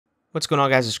What's going on,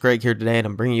 guys? It's Greg here today, and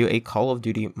I'm bringing you a Call of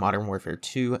Duty Modern Warfare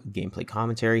 2 gameplay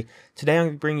commentary. Today I'm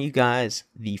going to bring you guys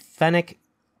the Fennec.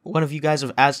 One of you guys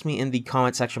have asked me in the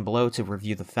comment section below to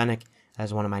review the Fennec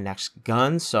as one of my next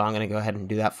guns, so I'm going to go ahead and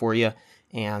do that for you,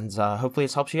 and hopefully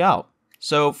this helps you out.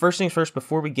 So first things first,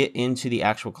 before we get into the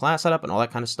actual class setup and all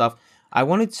that kind of stuff, I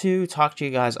wanted to talk to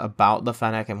you guys about the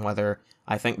Fennec and whether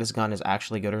I think this gun is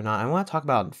actually good or not. I want to talk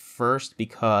about it first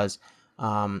because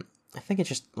I think it's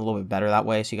just a little bit better that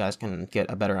way, so you guys can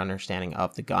get a better understanding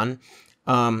of the gun.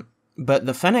 But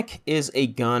the Fennec is a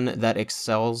gun that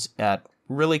excels at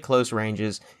really close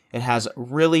ranges. It has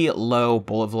really low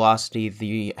bullet velocity.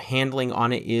 The handling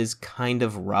on it is kind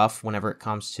of rough whenever it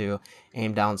comes to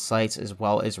aim down sights, as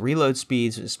well as reload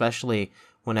speeds, especially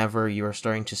whenever you are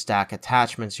starting to stack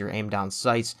attachments. Your aim down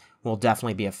sights will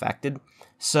definitely be affected.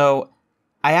 So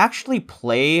I actually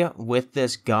play with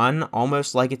this gun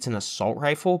almost like it's an assault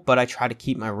rifle, but I try to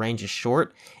keep my ranges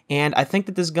short, and I think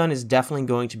that this gun is definitely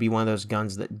going to be one of those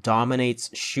guns that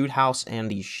dominates Shoot House and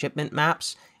the shipment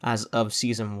maps as of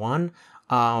Season 1.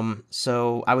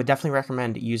 So I would definitely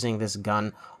recommend using this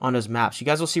gun on those maps. You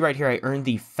guys will see right here I earned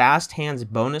the Fast Hands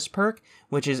bonus perk,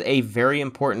 which is a very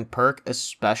important perk,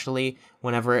 especially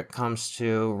whenever it comes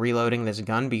to reloading this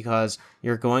gun, because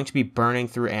you're going to be burning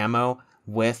through ammo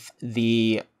with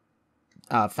the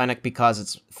Fennec because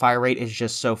its fire rate is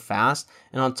just so fast.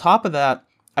 And on top of that,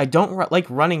 I don't like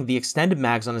running the extended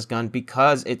mags on this gun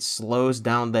because it slows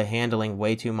down the handling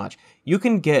way too much. You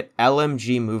can get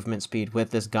LMG movement speed with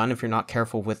this gun if you're not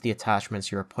careful with the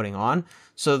attachments you're putting on.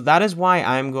 So that is why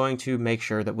I'm going to make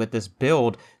sure that with this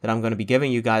build that I'm going to be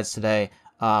giving you guys today,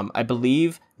 I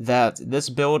believe that this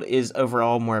build is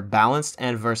overall more balanced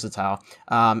and versatile,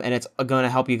 and it's going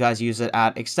to help you guys use it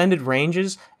at extended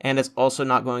ranges, and it's also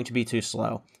not going to be too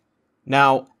slow.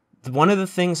 Now, one of the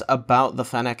things about the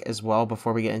Fennec as well,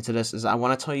 before we get into this, is I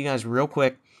want to tell you guys real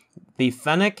quick, the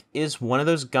Fennec is one of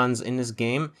those guns in this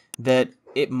game that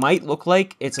it might look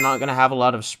like it's not going to have a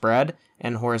lot of spread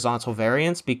and horizontal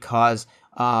variance because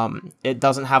it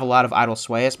doesn't have a lot of idle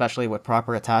sway, especially with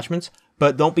proper attachments.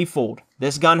 But don't be fooled.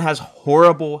 This gun has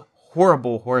horrible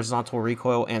horizontal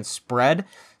recoil and spread,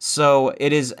 so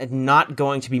it is not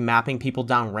going to be mapping people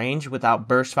down range without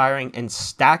burst firing and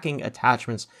stacking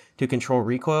attachments to control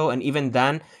recoil, and even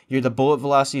then, the bullet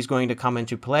velocity is going to come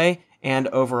into play, and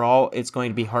overall, it's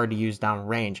going to be hard to use down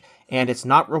range. And it's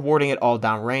not rewarding it all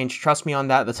down range. Trust me on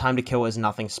that, the time to kill is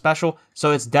nothing special,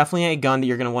 so it's definitely a gun that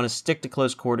you're going to want to stick to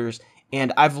close quarters,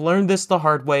 and I've learned this the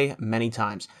hard way many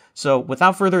times. So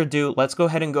without further ado, let's go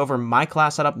ahead and go over my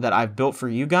class setup that I've built for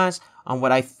you guys on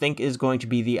what I think is going to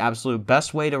be the absolute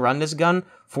best way to run this gun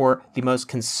for the most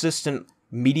consistent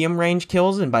medium range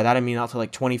kills, and by that I mean out to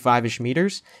like 25-ish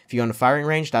meters. If you go into firing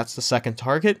range, that's the second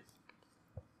target.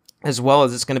 As well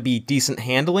as it's going to be decent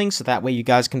handling, so that way you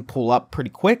guys can pull up pretty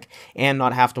quick and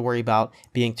not have to worry about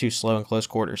being too slow in close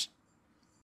quarters.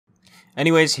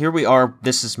 Anyways, here we are.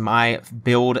 This is my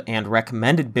build and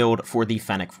recommended build for the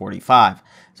Fennec 45.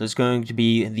 So it's going to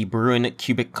be the Bruin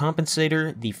Cubic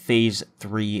Compensator, the Phase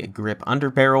 3 Grip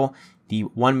Underbarrel, the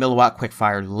 1mW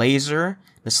Quickfire Laser,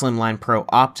 the Slimline Pro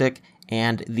Optic,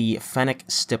 and the Fennec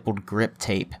Stippled Grip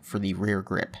Tape for the rear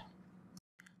grip.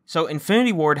 So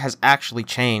InfinityWard has actually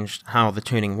changed how the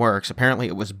tuning works. Apparently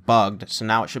it was bugged, so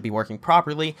now it should be working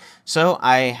properly. So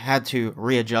I had to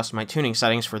readjust my tuning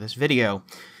settings for this video.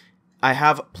 I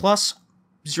have plus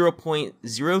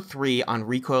 0.03 on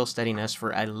recoil steadiness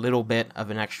for a little bit of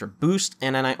an extra boost,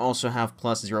 and then I also have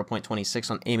plus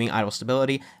 0.26 on aiming idle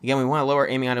stability. Again, we want to lower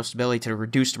aiming idle stability to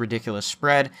reduce the ridiculous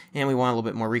spread, and we want a little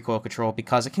bit more recoil control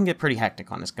because it can get pretty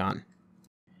hectic on this gun.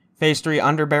 Phase 3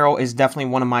 Underbarrel is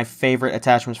definitely one of my favorite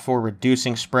attachments for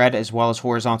reducing spread as well as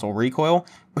horizontal recoil,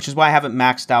 which is why I have it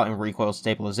maxed out in recoil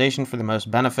stabilization for the most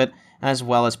benefit, as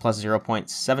well as plus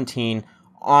 0.17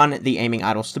 on the aiming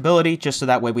idle stability, just so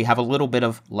that way we have a little bit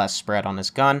of less spread on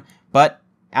this gun. But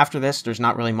after this, there's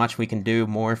not really much we can do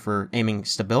more for aiming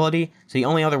stability, so the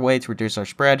only other way to reduce our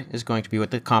spread is going to be with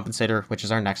the compensator, which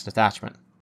is our next attachment.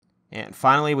 And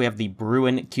finally, we have the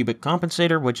Bruin Cubic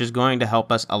Compensator, which is going to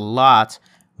help us a lot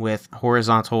with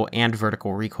horizontal and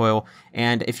vertical recoil.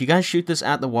 And if you guys shoot this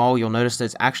at the wall, you'll notice that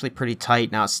it's actually pretty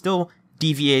tight. Now, it still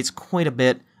deviates quite a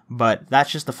bit, but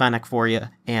that's just the Fennec for you,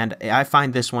 and I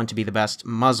find this one to be the best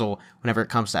muzzle whenever it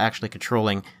comes to actually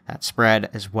controlling that spread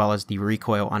as well as the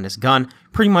recoil on this gun.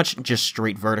 Pretty much just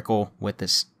straight vertical with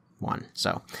this one.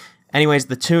 So anyways,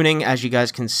 the tuning, as you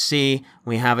guys can see,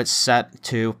 we have it set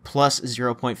to plus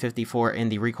 0.54 in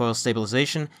the recoil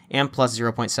stabilization and plus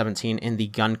 0.17 in the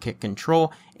gun kick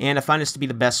control, and I find this to be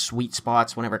the best sweet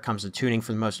spots whenever it comes to tuning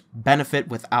for the most benefit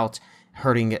without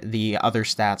hurting the other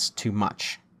stats too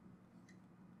much.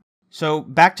 So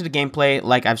back to the gameplay,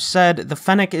 like I've said, the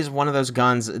Fennec is one of those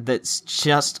guns that's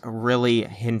just really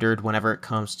hindered whenever it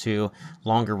comes to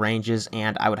longer ranges,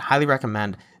 and I would highly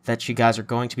recommend that you guys are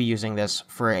going to be using this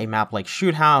for a map like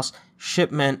Shoot House,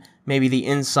 Shipment, maybe the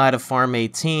inside of Farm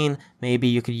 18, maybe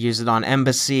you could use it on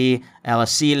Embassy, El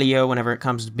Asilio, whenever it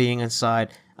comes to being inside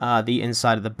the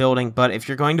inside of the building, but if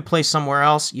you're going to play somewhere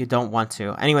else, you don't want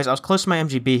to. Anyways, I was close to my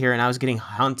MGB here, and I was getting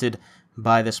hunted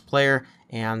by this player,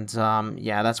 and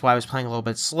yeah, that's why I was playing a little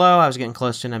bit slow. I was getting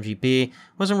close to an MGB.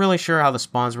 Wasn't really sure how the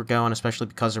spawns were going, especially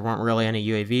because there weren't really any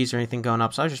UAVs or anything going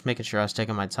up, so I was just making sure I was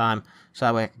taking my time, so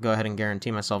that way I could go ahead and guarantee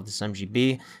myself this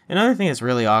MGB. Another thing that's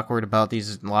really awkward about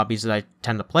these lobbies that I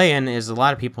tend to play in is a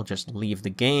lot of people just leave the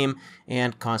game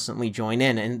and constantly join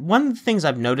in, and one of the things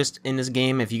I've noticed in this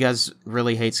game, if you guys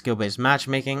really hate skill-based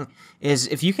matchmaking, is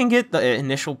if you can get the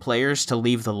initial players to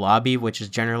leave the lobby, which is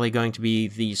generally going to be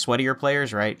the sweatier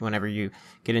players, right, whenever you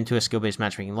get into a skill-based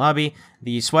matchmaking lobby,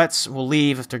 the sweats will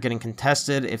leave if they're getting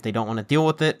contested, if they don't want to deal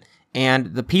with it,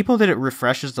 and the people that it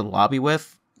refreshes the lobby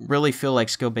with really feel like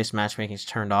skill-based matchmaking is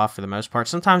turned off for the most part.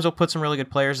 Sometimes they'll put some really good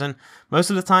players in. Most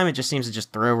of the time, it just seems to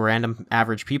just throw random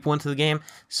average people into the game.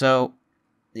 So,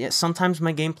 yeah, sometimes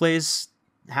my gameplays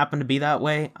happen to be that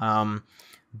way.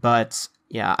 But,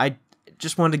 yeah, I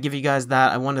just wanted to give you guys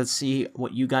that. I wanted to see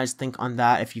what you guys think on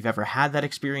that, if you've ever had that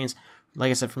experience. Like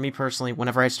I said, for me personally,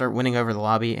 whenever I start winning over the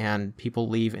lobby and people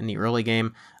leave in the early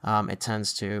game, it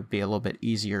tends to be a little bit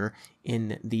easier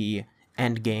in the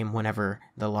end game whenever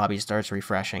the lobby starts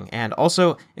refreshing. And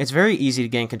also, it's very easy to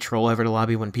gain control over the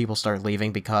lobby when people start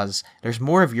leaving because there's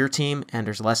more of your team and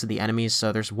there's less of the enemies,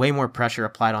 so there's way more pressure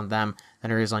applied on them than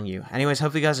there is on you. Anyways,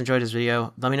 hopefully you guys enjoyed this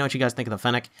video. Let me know what you guys think of the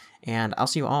Fennec, and I'll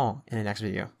see you all in the next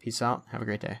video. Peace out. Have a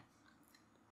great day.